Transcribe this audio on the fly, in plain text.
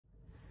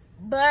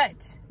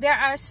But there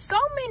are so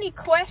many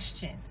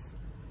questions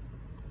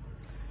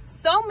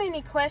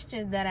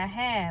that I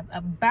have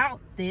about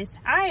this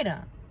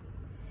item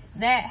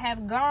that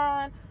have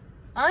gone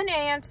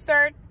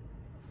unanswered,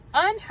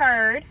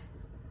 unheard,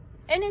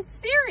 and it's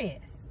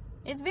serious.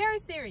 It's very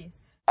serious.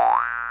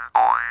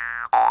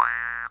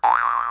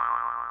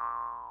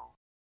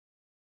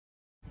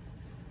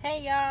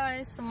 Hey y'all,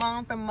 it's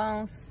Simone from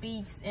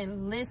Monespeaks,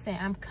 and listen,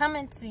 I'm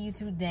coming to you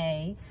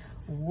today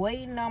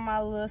waiting on my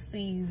little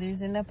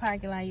Caesars in the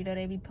parking lot. You know,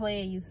 they be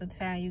playing you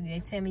sometimes. They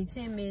tell me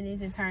 10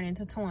 minutes and turn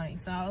into 20.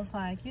 So I was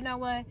like, you know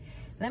what?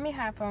 Let me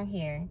hop on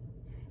here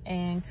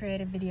and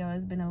create a video.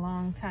 It's been a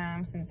long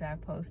time since I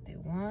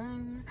posted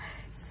one.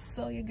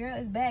 So your girl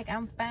is back.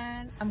 I'm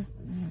fine. I'm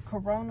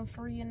corona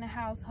free in the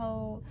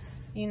household,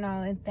 you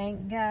know, and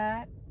thank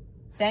God.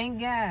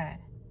 Thank God.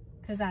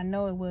 Because I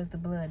know it was the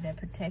blood that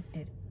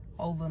protected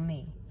over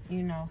me,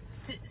 you know.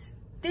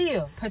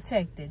 Still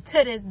protected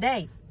to this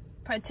day.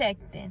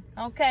 Protecting,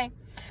 okay?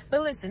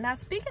 But listen, now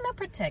speaking of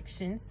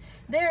protections,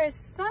 there is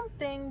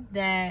something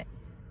that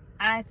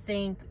I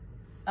think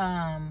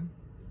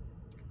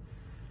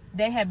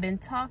they have been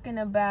talking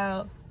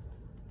about.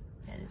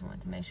 I just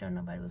wanted to make sure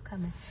nobody was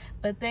coming.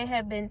 But they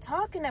have been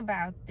talking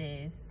about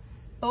this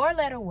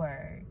 4-letter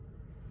word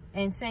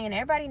and saying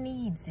everybody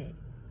needs it.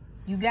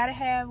 You gotta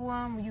have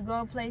one when you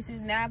go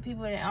places. Now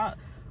people are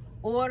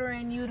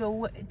ordering you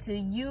to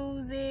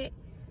use it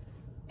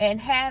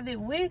and have it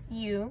with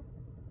you.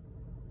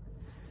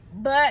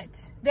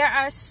 But there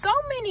are so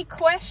many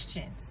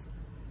questions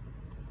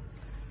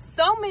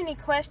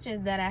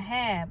that I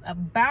have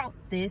about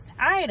this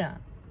item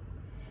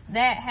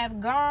that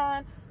have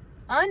gone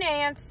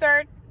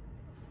unanswered,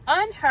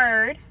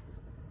 unheard,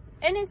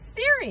 and it's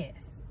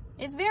serious.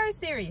 It's very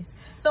serious.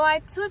 So I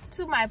took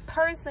to my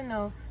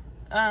personal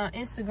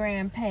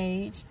Instagram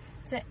page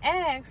to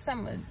ask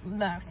some of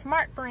my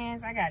smart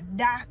friends. I got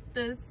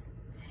doctors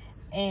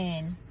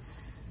and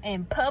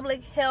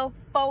public health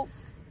folk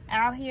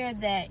out here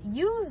that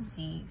use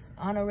these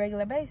on a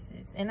regular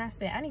basis. And I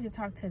said, I need to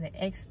talk to the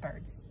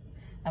experts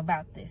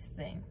about this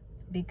thing,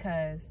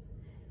 because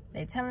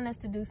they're telling us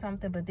to do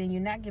something, but then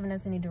you're not giving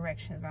us any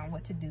directions on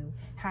what to do,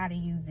 how to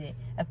use it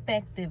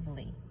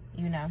effectively,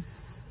 you know.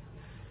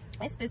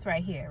 It's this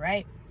right here,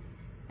 right?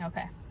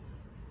 Okay.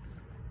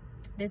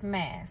 This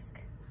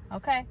mask,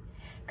 okay?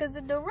 Because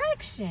the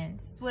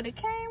directions, what it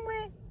came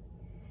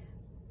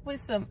with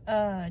some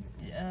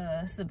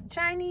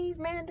Chinese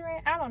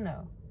Mandarin, I don't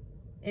know.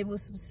 It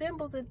was some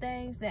symbols and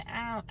things that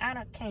I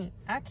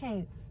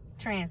can't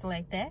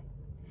translate that.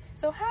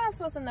 So how am I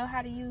supposed to know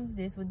how to use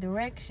this with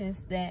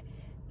directions that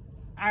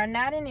are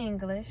not in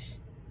English,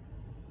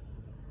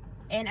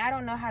 and I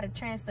don't know how to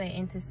translate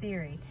into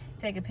Siri?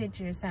 Take a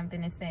picture or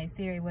something and say,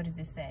 Siri, what does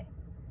this say?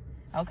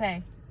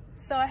 Okay.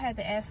 So I had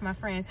to ask my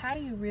friends, how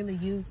do you really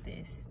use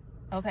this?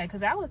 Okay,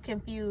 because I was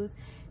confused.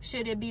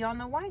 Should it be on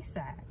the white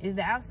side? Is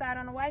the outside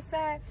on the white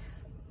side?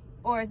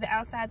 Or is the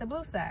outside the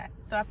blue side?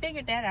 So I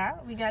figured that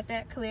out. We got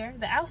that clear.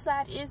 The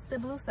outside is the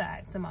blue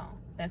side, Simone.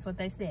 That's what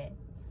they said.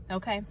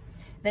 Okay?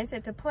 They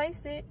said to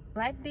place it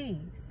like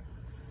these.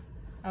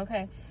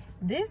 Okay?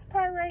 This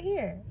part right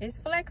here is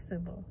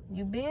flexible.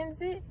 You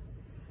bend it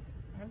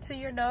to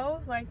your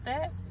nose like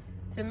that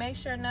to make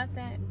sure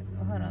nothing...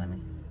 Oh, hold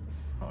on.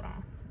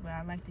 Well,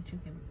 I like that you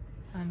can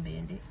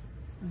unbend it.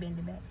 Bend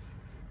it back.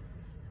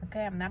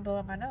 Okay, I'm not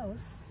blowing my nose.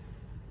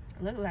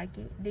 Look like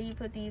it. Then you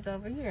put these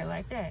over here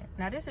like that.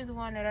 Now this is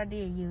one that I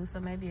did use, so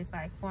maybe it's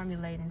like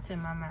formulating to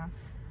my mouth.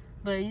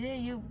 But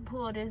then you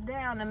pull this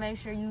down to make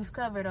sure you's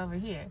covered over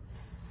here.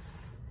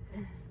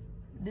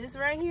 This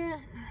right here,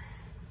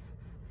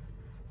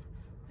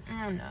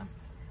 I don't know.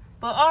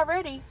 But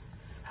already,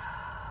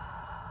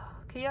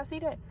 can y'all see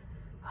that?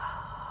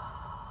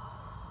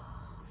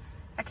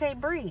 I can't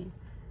breathe.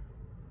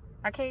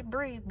 I can't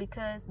breathe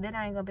because then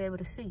I ain't gonna be able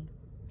to see.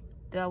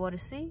 Do I want to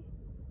see?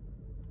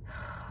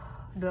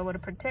 Do I want to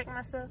protect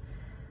myself?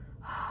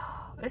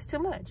 It's too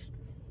much.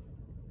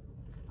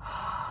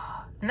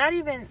 Not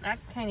even, I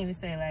can't even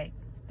say like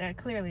that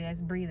clearly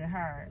as breathing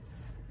hard.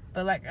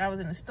 But like I was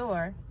in the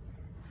store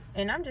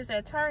and I'm just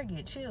at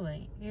Target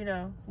chilling, you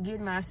know,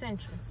 getting my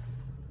essentials.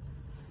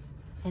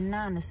 And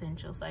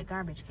non-essentials like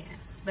garbage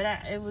cans. But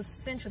it was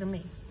essential to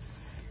me.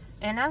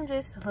 And I'm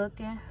just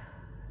looking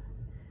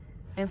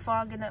and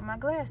fogging up my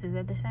glasses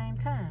at the same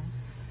time.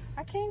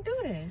 I can't do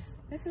this.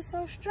 This is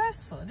so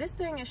stressful. This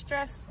thing is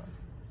stressful.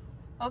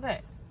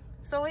 Okay,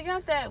 so we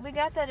got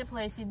that in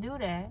place. You do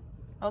that.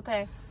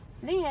 Okay,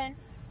 then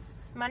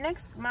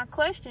my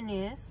question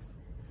is,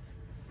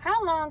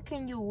 how long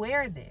can you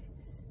wear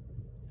this?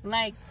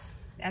 Like,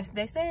 as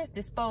they say, it's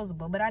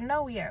disposable, but I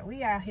know we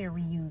out here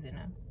reusing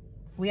them.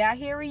 We out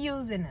here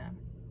reusing them.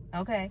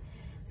 Okay,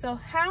 so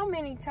how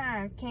many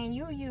times can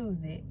you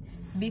use it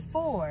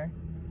before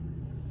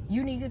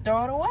you need to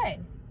throw it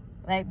away?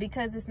 Like,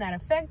 because it's not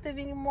effective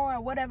anymore,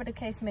 or whatever the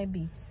case may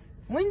be.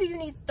 When do you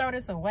need to throw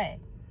this away?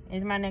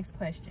 Is my next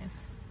question.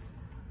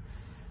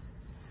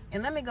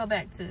 And let me go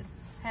back to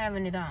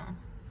having it on.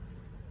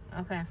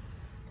 Okay.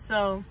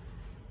 So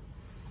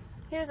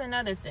here's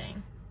another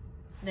thing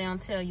they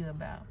don't tell you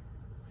about.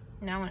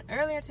 Now,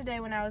 earlier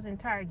today when I was in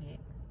Target,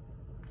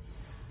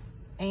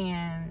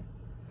 and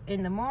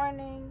in the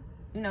morning,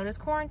 you know, this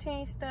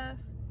quarantine stuff,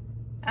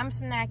 I'm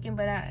snacking,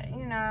 but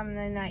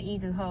I'm not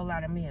eating a whole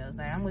lot of meals.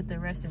 Like, I'm with the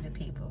rest of the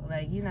people.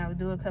 Like, you know,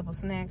 do a couple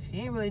snacks.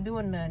 You ain't really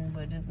doing nothing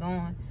but just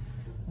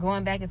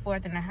going back and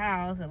forth in the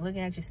house and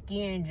looking at your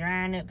skin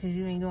drying up because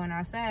you ain't going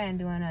outside and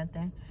doing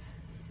nothing.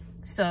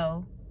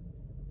 So,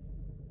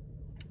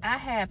 I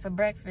had for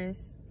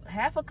breakfast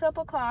half a cup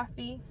of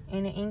coffee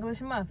and an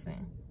English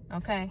muffin.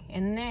 Okay?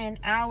 And then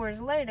hours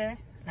later,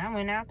 I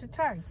went out to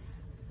Target.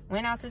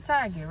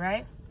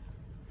 Right?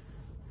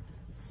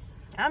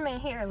 I'm in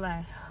here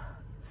like,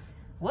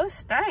 what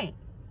stank?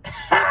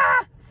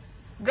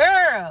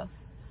 Girl,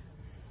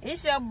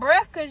 it's your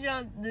breath because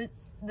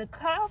the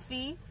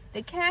coffee,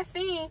 the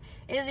caffeine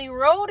is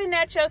eroding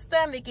at your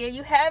stomach and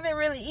you haven't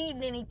really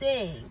eaten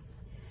anything.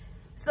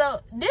 So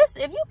this,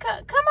 if you come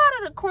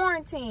out of the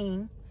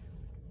quarantine,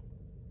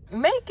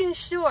 making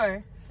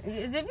sure,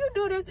 is if you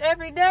do this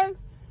every day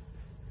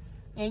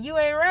and you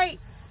ain't right,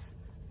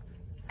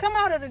 come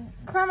out of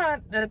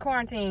the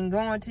quarantine,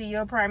 going to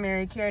your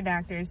primary care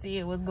doctor and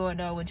see what's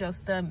going on with your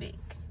stomach.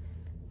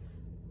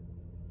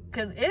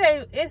 Cause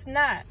it's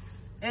not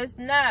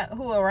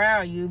who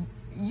around you.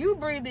 You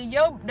breathing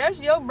that's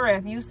your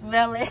breath. You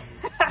smell it.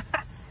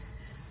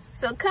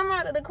 So come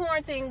out of the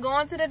quarantine,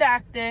 going to the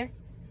doctor.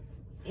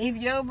 If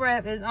your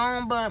breath is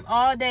on bump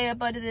all day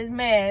up under this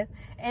mask,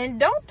 and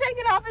don't take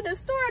it off at the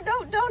store.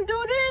 Don't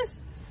do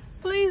this.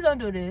 Please don't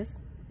do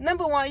this.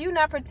 Number one, you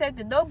not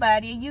protected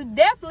nobody. You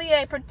definitely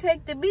ain't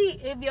protected me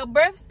if your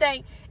breath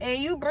stink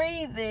and you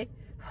breathe it.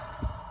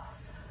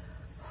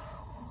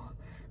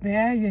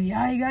 Man,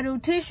 y'all ain't got no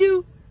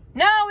tissue?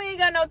 No, we ain't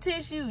got no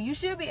tissue. You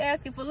should be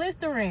asking for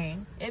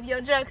Listerine if your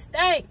junk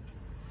stink.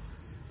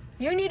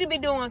 You need to be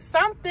doing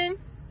something.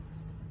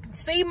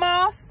 Sea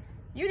moss,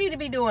 you need to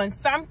be doing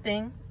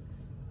something.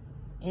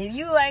 If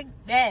you like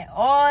that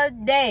all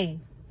day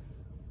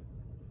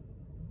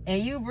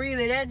and you breathe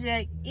that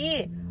junk,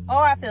 oh,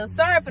 I feel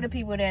sorry for the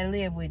people that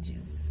live with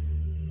you.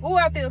 Oh,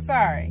 I feel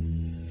sorry.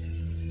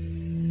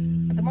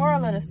 But the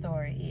moral of the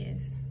story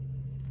is,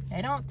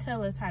 they don't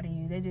tell us how to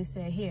use it. They just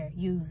say, here,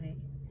 use it.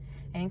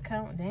 And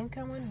then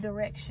come with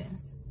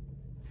directions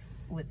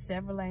with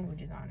several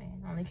languages on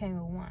it. Only came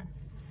with one.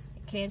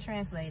 Can't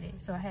translate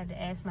it. So I had to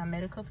ask my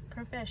medical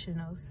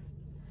professionals,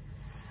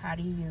 how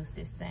do you use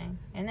this thing?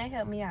 And they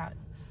helped me out.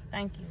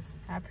 Thank you.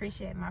 I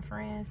appreciate my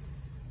friends.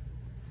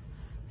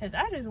 Because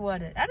I just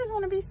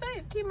want to be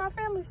safe. Keep my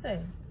family safe.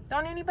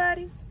 Don't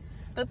anybody?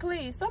 But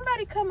please,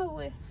 somebody come up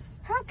with,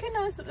 how can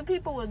us, the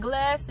people with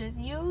glasses,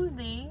 use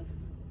these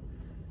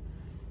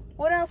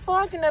without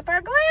fogging up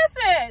our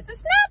glasses?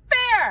 It's not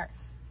fair.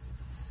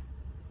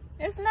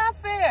 It's not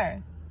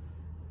fair.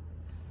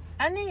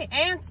 I need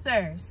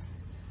answers.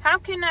 How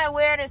can I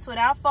wear this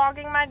without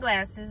fogging my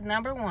glasses?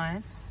 Number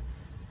one.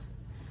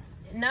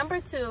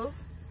 Number two,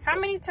 how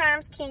many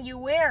times can you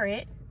wear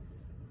it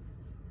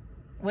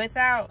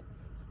without,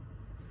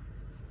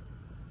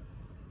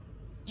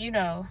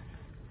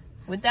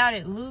 without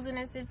it losing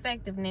its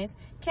effectiveness?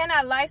 Can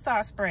I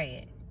Lysol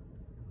spray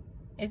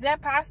it? Is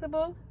that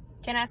possible?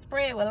 Can I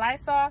spray it with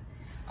Lysol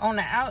on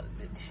the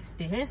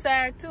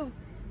inside too,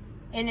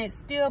 and it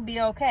still be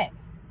okay?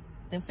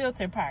 The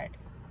filter part.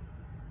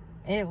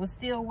 And it will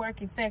still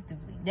work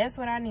effectively. That's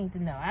what I need to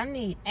know. I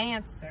need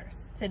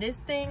answers to this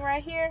thing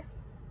right here.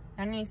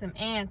 I need some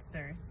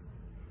answers.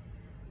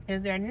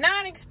 Because they're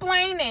not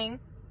explaining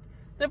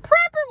the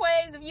proper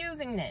ways of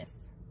using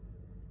this.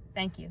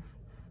 Thank you.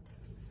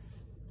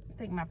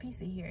 Take my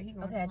piece of here.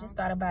 Okay, I just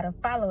thought about a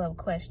follow-up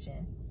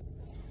question.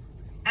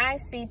 I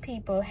see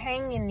people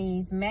hanging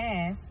these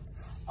masks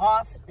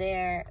off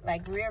their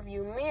rear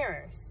view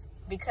mirrors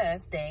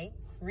because they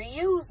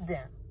reuse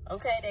them.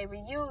 Okay, they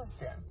reuse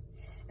them.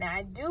 Now,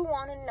 I do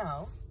want to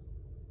know,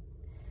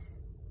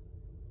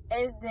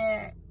 is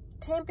there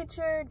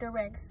temperature,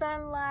 direct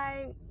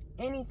sunlight,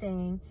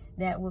 anything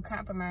that will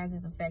compromise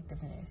its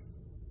effectiveness?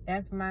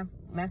 That's my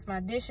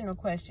additional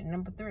question,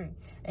 number 3.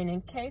 And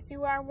in case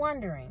you are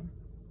wondering,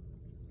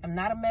 I'm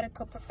not a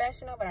medical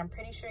professional, but I'm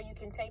pretty sure you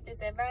can take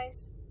this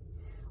advice.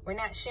 We're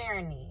not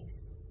sharing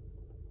these.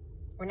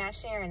 We're not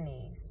sharing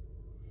these.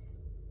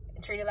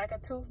 Treat it like a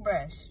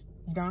toothbrush.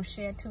 You don't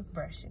share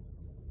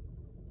toothbrushes.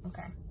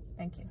 Okay,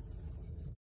 thank you.